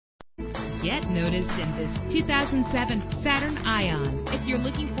Get noticed in this 2007 Saturn ION. If you're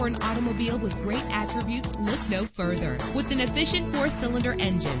looking for an automobile with great attributes, look no further. With an efficient 4-cylinder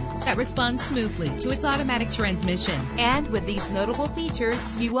engine that responds smoothly to its automatic transmission. And with these notable features,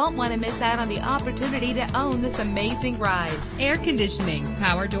 you won't want to miss out on the opportunity to own this amazing ride. Air conditioning,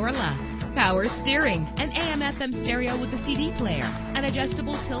 power door locks, power steering, an AM/FM stereo with a CD player, an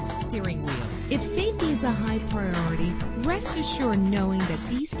adjustable tilt steering wheel. If safety is a high priority, rest assured knowing that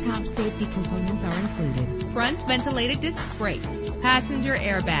these top safety components are included. Front ventilated disc brakes, passenger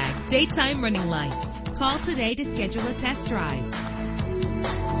airbag, daytime running lights. Call today to schedule a test drive.